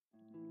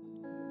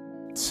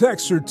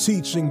Texture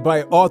Teaching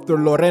by author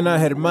Lorena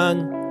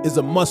Germán is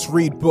a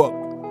must-read book.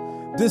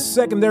 This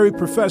secondary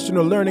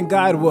professional learning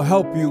guide will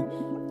help you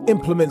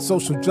implement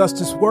social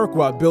justice work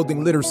while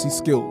building literacy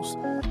skills.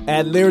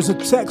 Add layers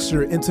of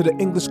texture into the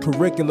English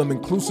curriculum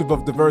inclusive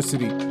of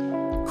diversity.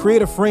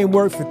 Create a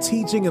framework for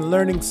teaching and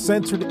learning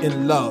centered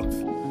in love.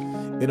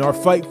 In our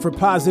fight for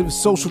positive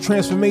social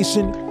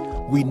transformation,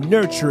 we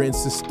nurture and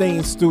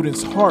sustain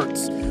students'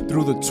 hearts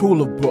through the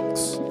tool of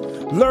books.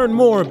 Learn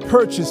more and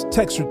purchase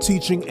Texture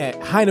Teaching at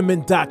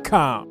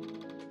Heinemann.com.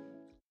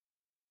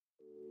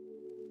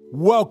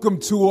 Welcome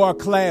to our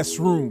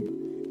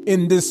classroom.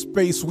 In this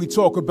space, we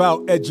talk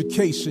about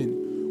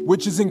education,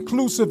 which is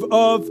inclusive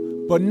of,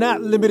 but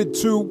not limited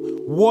to,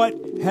 what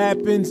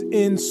happens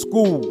in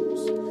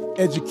schools.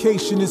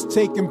 Education is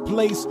taking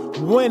place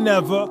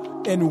whenever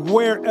and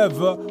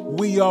wherever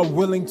we are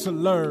willing to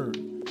learn.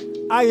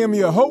 I am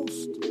your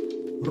host,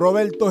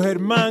 Roberto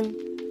Germán,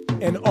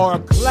 and our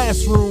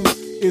classroom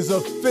is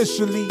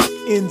officially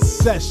in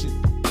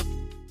session.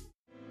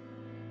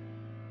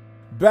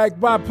 Backed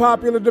by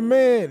popular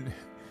demand,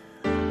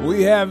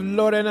 we have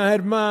Lorena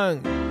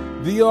Germán,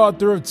 the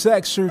author of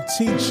Texture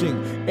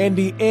Teaching and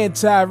the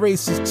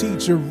Anti-Racist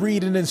Teacher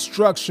Reading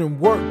Instruction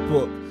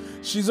Workbook.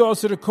 She's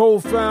also the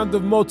co-founder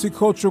of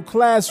Multicultural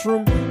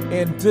Classroom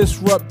and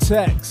Disrupt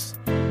Text.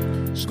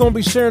 She's going to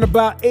be sharing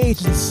about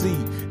agency,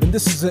 and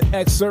this is an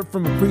excerpt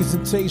from a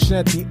presentation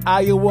at the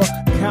Iowa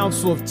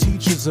Council of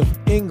Teachers of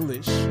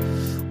English.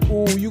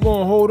 Ooh, you're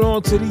going to hold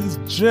on to these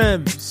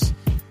gems.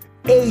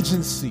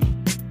 Agency,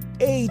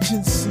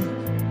 agency,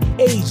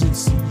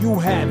 agency. You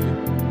have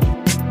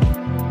it.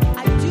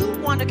 I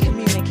do want to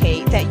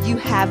communicate that you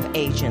have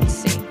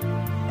agency.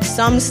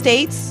 Some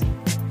states,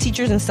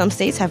 teachers in some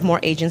states have more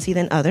agency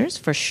than others,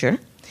 for sure.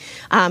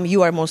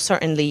 You are most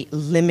certainly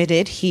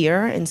limited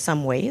here in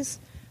some ways.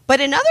 But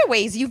in other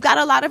ways, you've got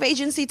a lot of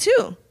agency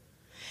too.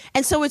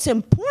 And so it's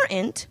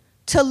important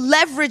to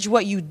leverage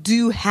what you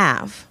do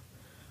have.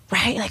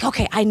 Right? Like,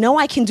 okay, I know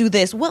I can do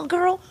this. Well,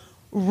 girl,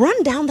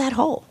 run down that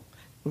hole.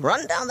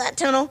 Run down that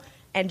tunnel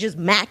and just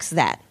max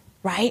that,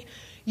 right?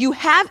 You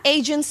have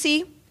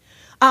agency.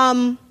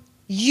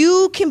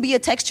 You can be a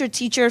texture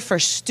teacher for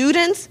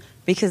students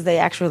because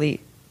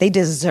they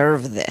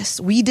deserve this.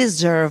 We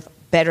deserve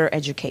better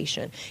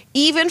education.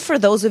 Even for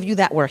those of you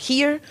that were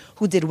here,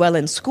 who did well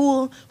in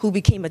school, who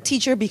became a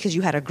teacher because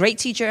you had a great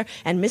teacher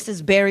and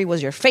Mrs. Berry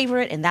was your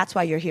favorite and that's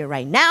why you're here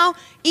right now,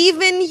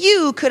 even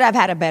you could have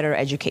had a better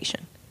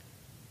education.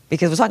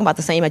 Because we're talking about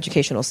the same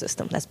educational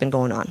system that's been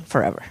going on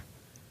forever.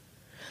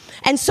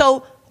 And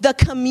so the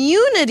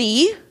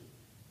community,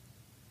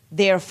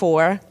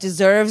 therefore,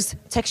 deserves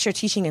texture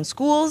teaching in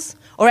schools,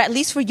 or at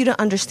least for you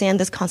to understand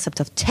this concept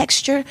of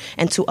texture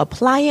and to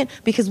apply it,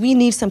 because we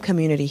need some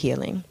community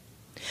healing.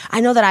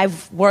 I know that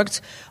I've worked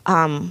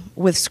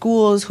with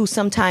schools who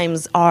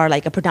sometimes are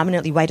like a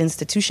predominantly white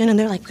institution, and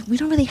they're like, we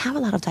don't really have a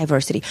lot of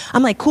diversity.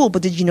 I'm like, cool,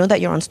 but did you know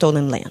that you're on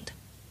stolen land?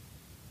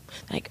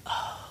 They're like,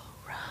 oh.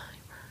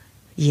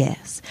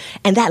 Yes.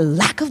 And that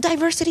lack of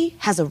diversity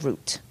has a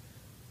root.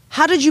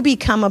 How did you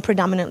become a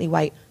predominantly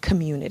white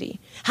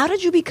community? How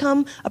did you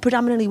become a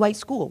predominantly white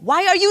school?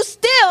 Why are you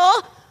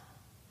still,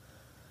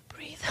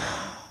 breathe,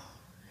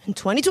 in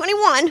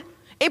 2021,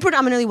 a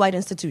predominantly white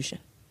institution?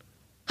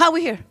 How are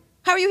we here?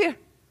 How are you here?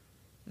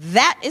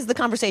 That is the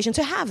conversation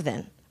to have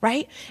then,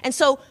 right? And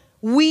so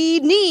we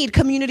need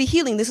community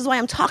healing. This is why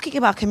I'm talking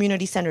about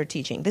community-centered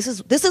teaching. This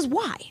is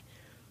why.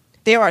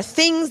 There are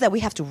things that we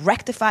have to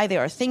rectify.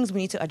 There are things we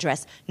need to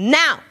address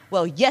now.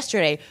 Well,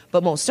 yesterday,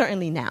 but most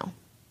certainly now.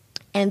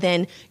 And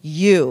then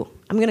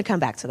I'm going to come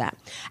back to that.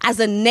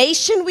 As a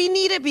nation, we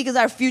need it because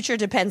our future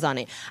depends on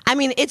it. I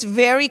mean, it's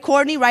very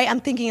corny, right? I'm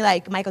thinking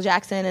like Michael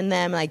Jackson and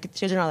them, like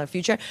children are our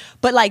future.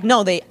 But like,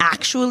 no, they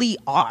actually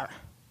are.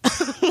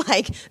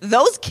 Like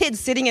those kids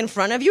sitting in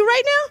front of you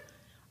right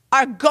now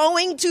are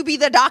going to be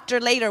the doctor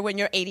later when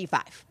you're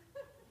 85.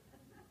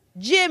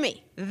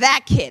 Jimmy,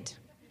 that kid.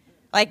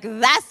 Like,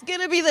 that's going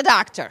to be the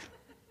doctor.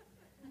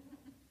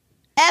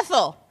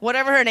 Ethel,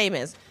 whatever her name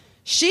is,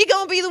 she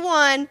going to be the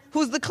one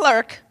who's the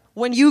clerk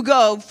when you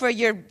go for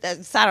your, I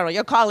don't know,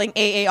 you're calling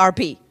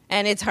AARP,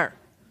 and it's her.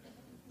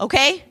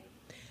 Okay?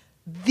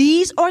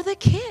 These are the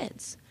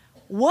kids.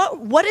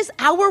 What is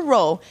our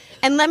role?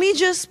 And let me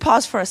just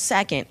pause for a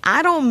second.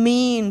 I don't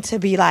mean to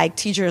be like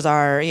teachers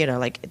are,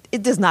 like,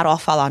 it does not all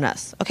fall on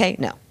us. Okay?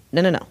 No.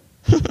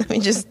 Let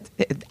me just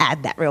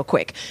add that real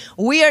quick.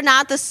 We are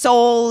not the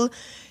sole...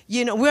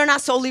 we're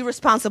not solely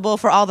responsible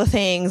for all the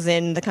things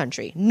in the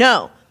country.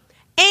 No.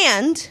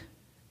 And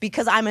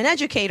because I'm an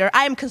educator,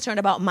 I am concerned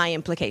about my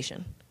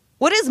implication.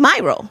 What is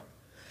my role?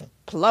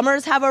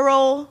 Plumbers have a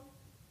role.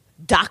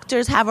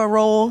 Doctors have a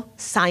role.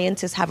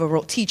 Scientists have a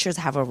role. Teachers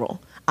have a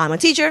role. I'm a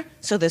teacher,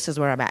 so this is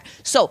where I'm at.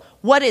 So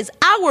what is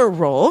our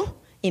role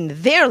in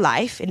their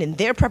life and in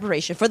their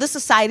preparation for the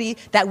society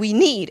that we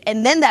need?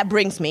 And then that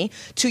brings me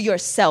to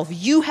yourself.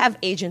 You have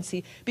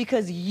agency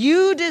because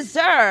you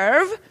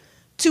deserve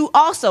to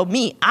also,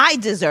 I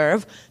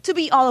deserve to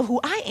be all of who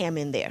I am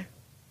in there.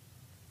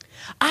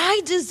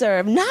 I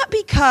deserve, not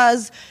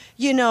because,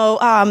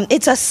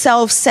 it's a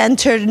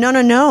self-centered,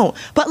 no.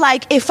 But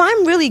like, if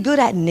I'm really good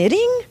at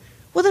knitting,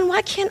 well, then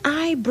why can't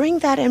I bring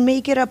that and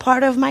make it a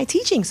part of my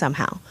teaching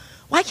somehow?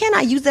 Why can't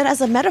I use that as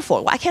a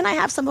metaphor? Why can't I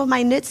have some of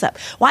my knits up?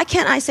 Why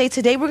can't I say,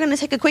 today we're going to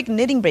take a quick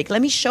knitting break.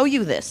 Let me show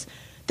you this.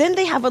 Then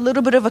they have a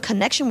little bit of a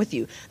connection with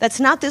you. That's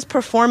not this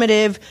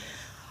performative,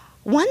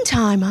 one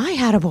time I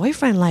had a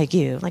boyfriend like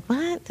you. Like,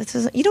 what?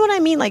 You know what I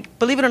mean? Like,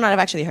 believe it or not, I've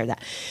actually heard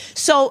that.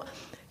 So,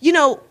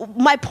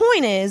 my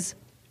point is,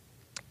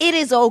 it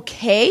is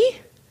okay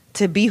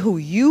to be who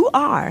you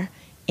are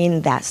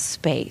in that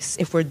space.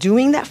 If we're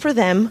doing that for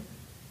them,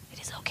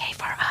 it is okay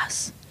for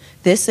us.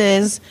 This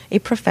is a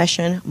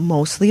profession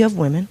mostly of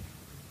women,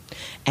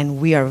 and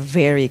we are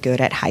very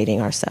good at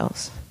hiding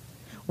ourselves.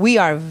 We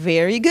are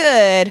very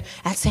good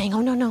at saying,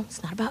 oh, no,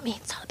 it's not about me.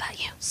 It's all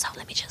about you. So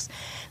let me just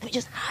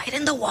hide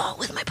in the wall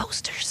with my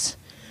posters,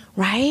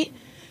 right?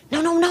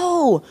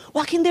 No.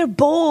 Walk in there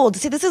bold.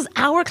 See, this is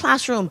our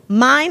classroom,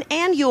 mine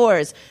and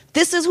yours.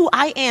 This is who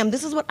I am.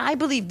 This is what I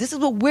believe. This is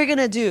what we're going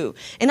to do.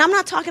 And I'm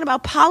not talking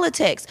about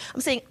politics. I'm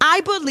saying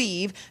I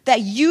believe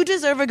that you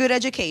deserve a good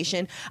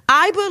education.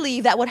 I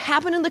believe that what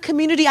happened in the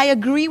community, I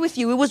agree with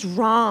you. It was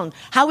wrong.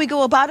 How we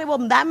go about it, well,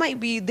 there might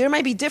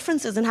be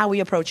differences in how we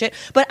approach it.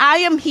 But I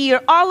am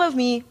here, all of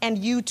me, and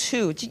you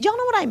too. Do y'all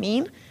know what I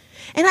mean?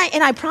 And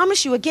I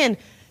promise you, again,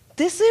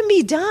 this can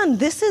be done.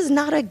 This is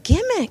not a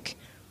gimmick.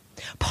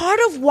 Part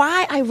of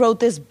why I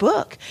wrote this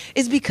book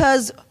is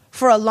because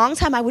for a long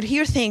time I would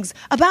hear things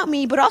about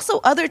me, but also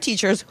other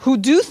teachers who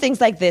do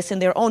things like this in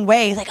their own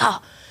way. Like, oh,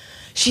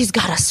 she's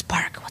got a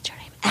spark. What's her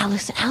name?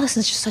 Allison.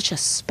 Allison's just such a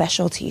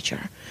special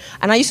teacher.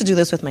 And I used to do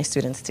this with my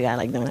students too. I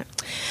like doing it.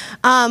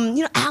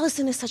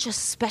 Allison is such a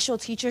special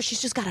teacher.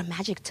 She's just got a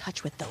magic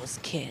touch with those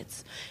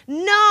kids.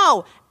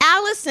 No,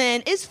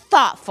 Allison is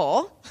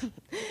thoughtful.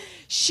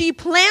 She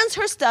plans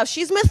her stuff.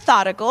 She's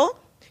methodical.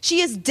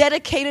 She is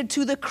dedicated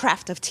to the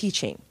craft of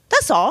teaching.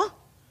 That's all.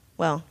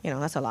 Well,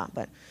 that's a lot,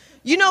 but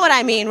you know what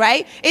I mean,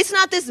 right? It's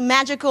not this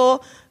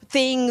magical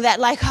thing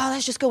that like, oh,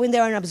 let's just go in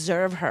there and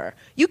observe her.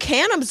 You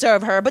can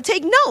observe her, but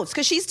take notes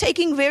because she's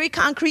taking very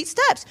concrete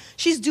steps.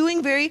 She's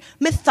doing very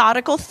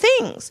methodical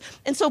things.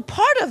 And so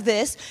part of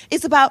this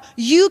is about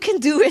you can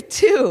do it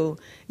too.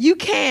 You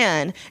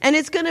can. And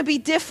it's going to be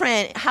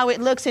different how it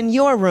looks in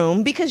your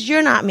room because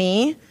you're not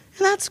me.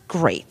 And that's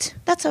great.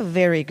 That's a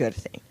very good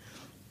thing.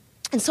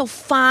 And so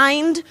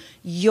find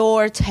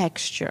your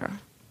texture.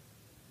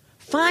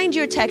 Find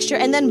your texture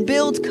and then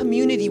build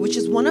community, which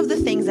is one of the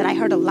things that I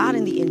heard a lot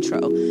in the intro.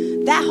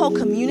 That whole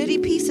community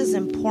piece is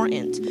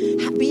important.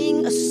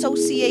 Being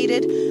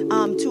associated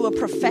to a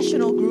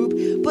professional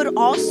group, but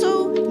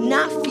also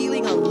not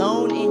feeling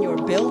alone in your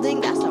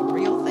building. That's a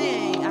real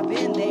thing. I've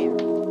been there.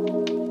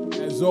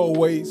 As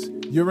always,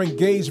 your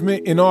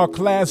engagement in our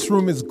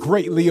classroom is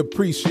greatly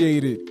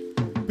appreciated.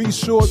 Be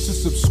sure to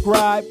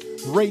subscribe,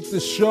 rate the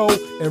show,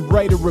 and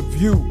write a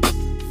review.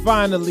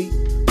 Finally,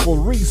 for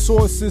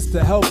resources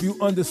to help you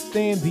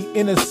understand the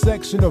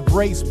intersection of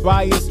race,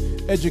 bias,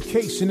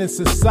 education, and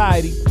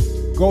society,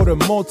 go to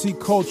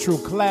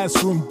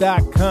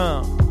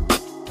multiculturalclassroom.com.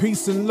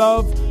 Peace and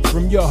love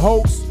from your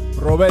host,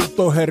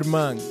 Roberto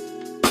Germán.